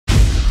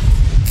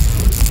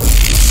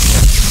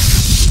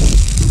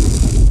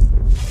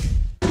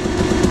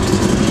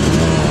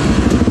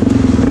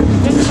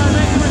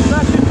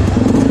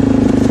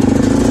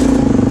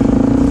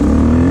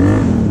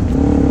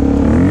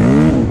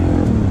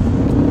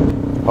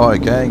Hi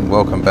gang,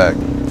 welcome back.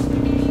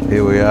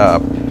 Here we are,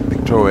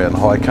 Victorian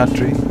high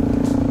country,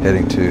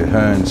 heading to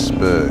Herne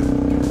Spur.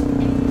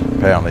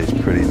 Apparently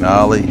it's pretty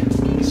gnarly,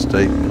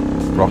 steep,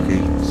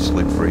 rocky,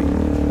 slippery,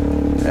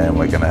 and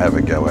we're going to have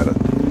a go at it.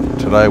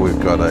 Today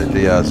we've got a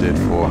DRZ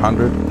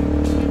 400,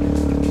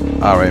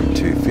 RM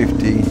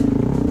 250,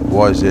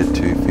 YZ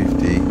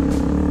 250,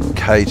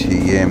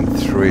 KTM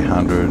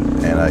 300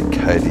 and a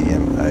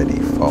KTM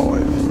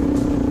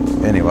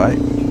 85. Anyway,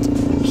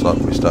 looks like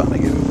we're starting to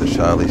get into the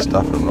shaley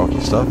stuff and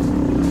rocky stuff.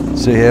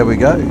 See how we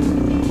go.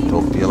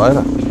 Talk to you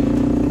later.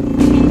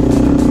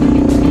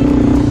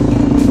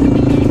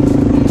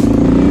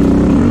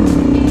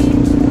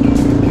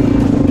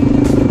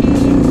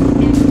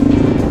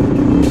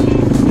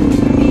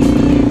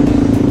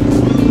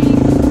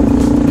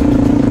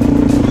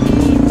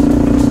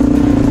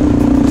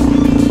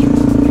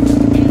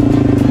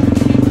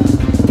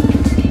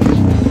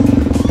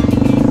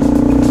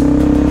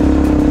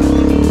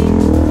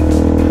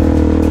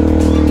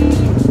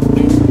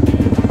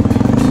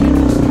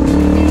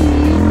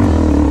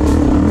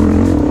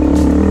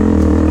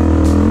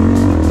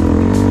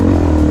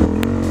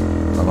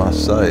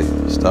 Say,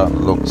 starting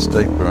to look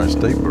steeper and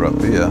steeper up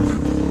here.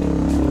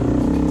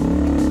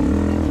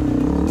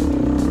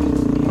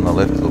 On the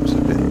left looks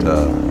a bit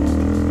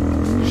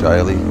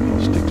shaly.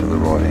 I'll stick to the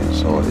right hand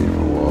side here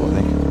for a while, I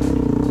think.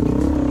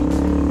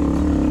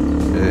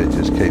 Yeah, it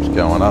just keeps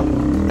going up.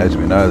 As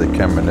we know, the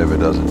camera never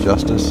does it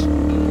justice,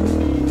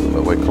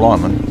 but we're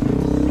climbing.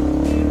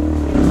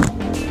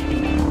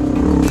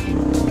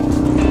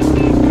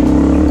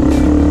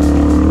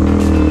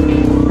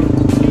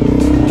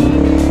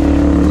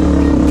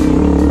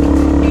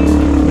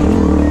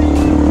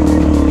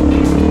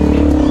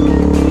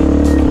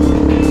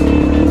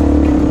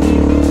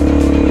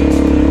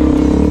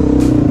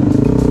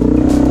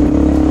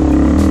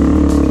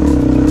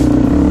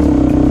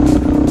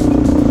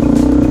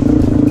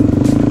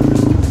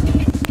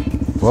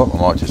 Well, I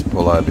might just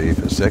pull over here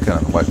for a second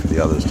and wait for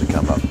the others to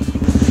come up.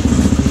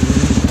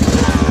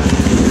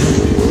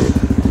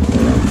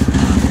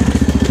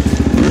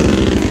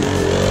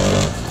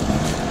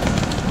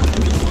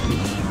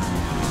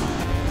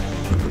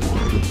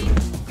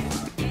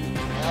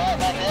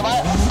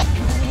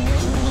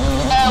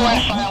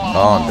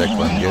 Oh,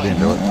 Declan, get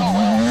into it.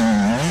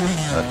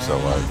 That's the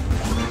way.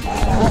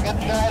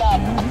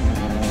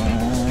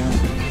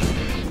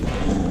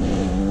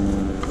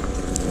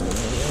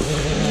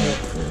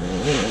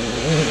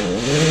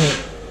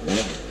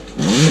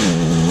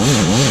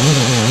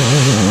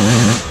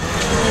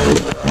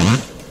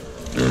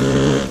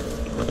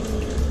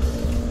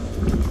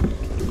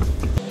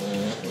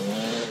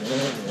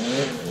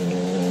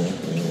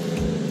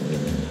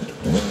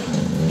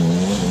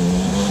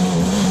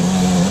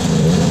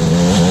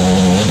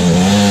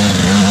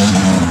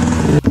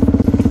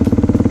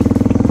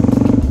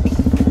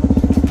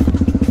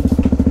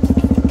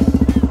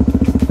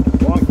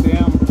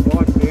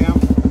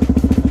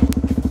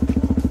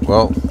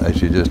 Well,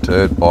 as you just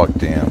heard, bike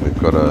down. We've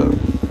got a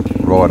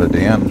rider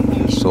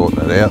down, just sorting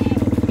it out,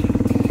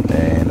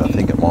 and I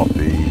think it might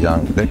be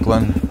young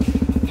Declan.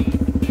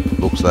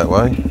 Looks that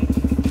way.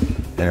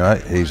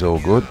 Anyway, he's all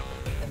good.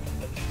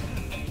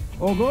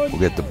 All good? We'll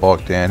get the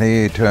bike down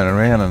here, turn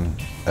around and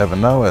have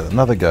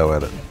another go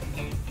at it.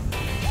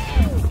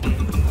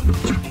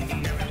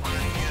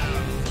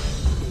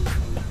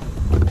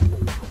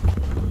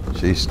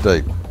 She's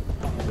steep.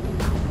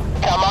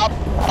 Come up.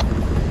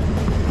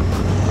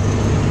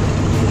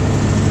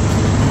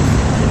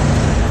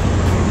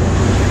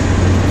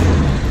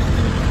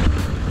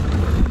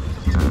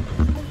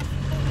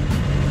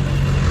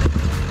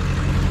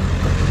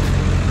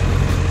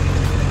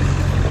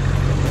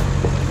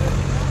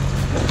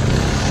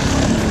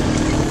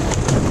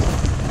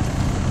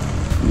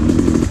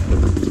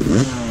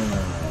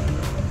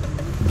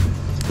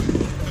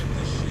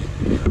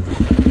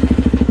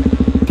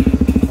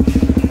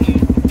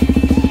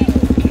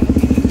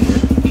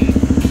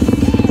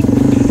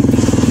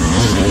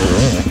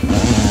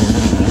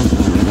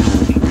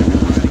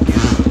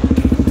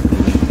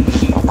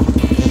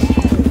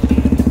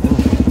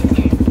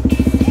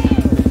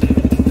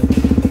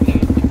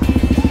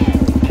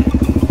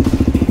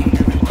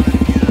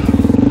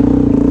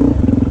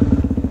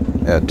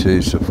 Our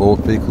two support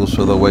vehicles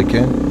for the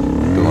weekend,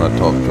 doing a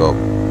top job.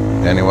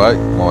 Anyway,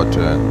 my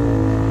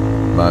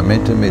turn.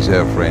 Momentum is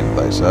our friend,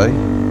 they say.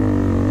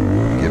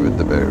 Give it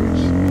the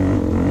berries.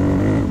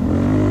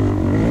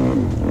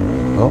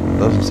 Well,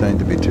 doesn't seem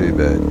to be too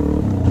bad.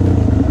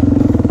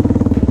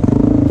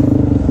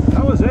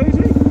 That was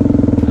easy.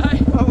 Hey.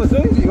 That was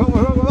easy. What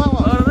was wrong with that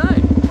one? I don't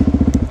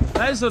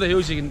know. Those sort of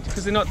hills you can,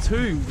 because they're not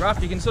too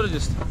rough, you can sort of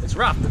just, it's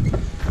rough, but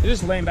you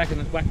just lean back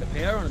and whack the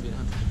power on a bit.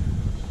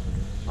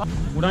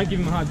 Well, don't give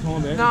him a hard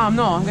time, man. No, I'm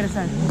not. I'm going to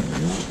say. I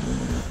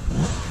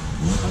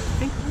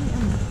think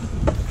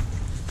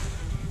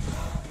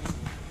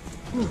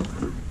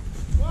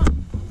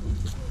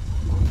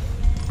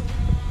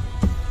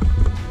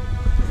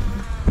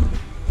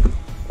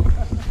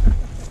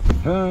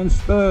Herne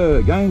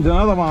Spur gains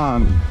another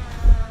one.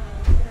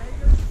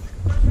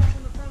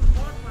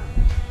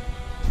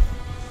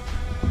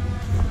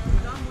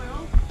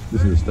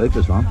 This is the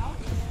steepest one.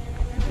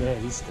 Yeah,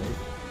 it is steep.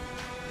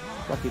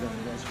 Lucky it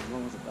only goes for as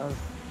long as it does.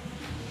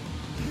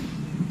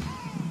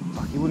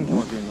 Fuck, you wouldn't come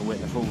up here in the wet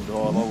in a full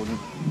drive, I wouldn't.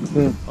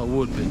 Yeah. I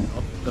would,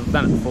 but I've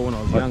done it before when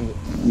I was young. But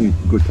You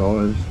good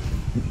tyres.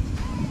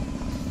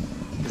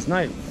 there's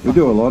no... We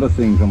do a lot of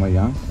things when we're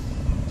young.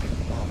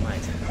 Oh,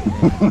 mate.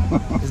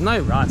 Yeah. There's no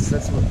ruts,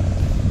 that's what...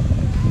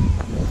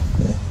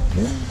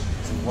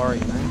 It's a worry,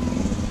 mate.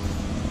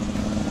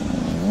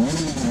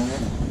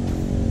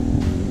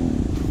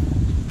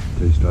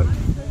 Too straight.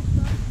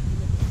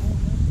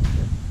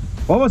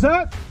 What was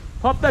that?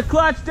 Pop the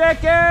clutch,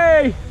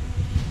 Decky!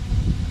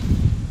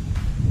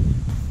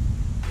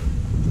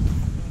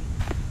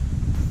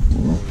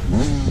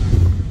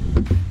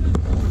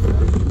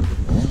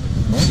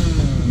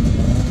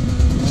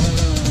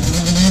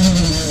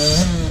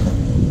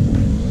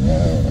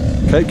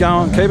 Keep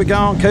going, keep it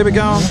going, keep it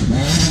going.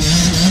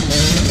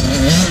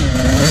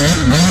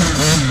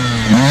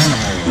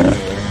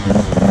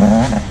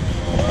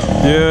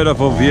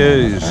 Beautiful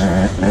views.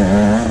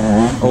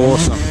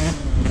 Awesome.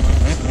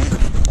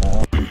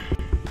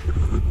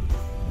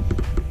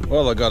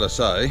 Well, I gotta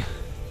say,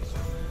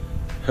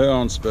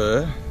 Herne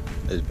Spur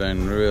has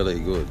been really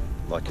good.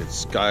 Like, it's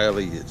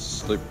scaly, it's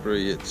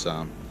slippery, it's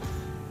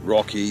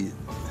rocky.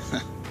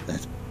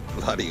 That's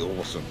bloody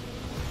awesome.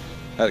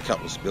 Had a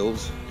couple of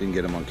spills, didn't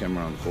get them on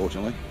camera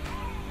unfortunately.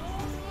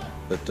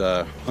 But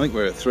I think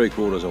we're at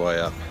 3/4 of the way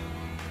up.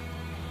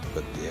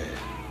 But yeah,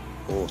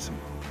 awesome,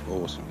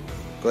 awesome.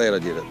 Glad I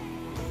did it.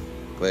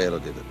 Glad I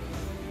did it.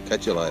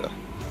 Catch you later.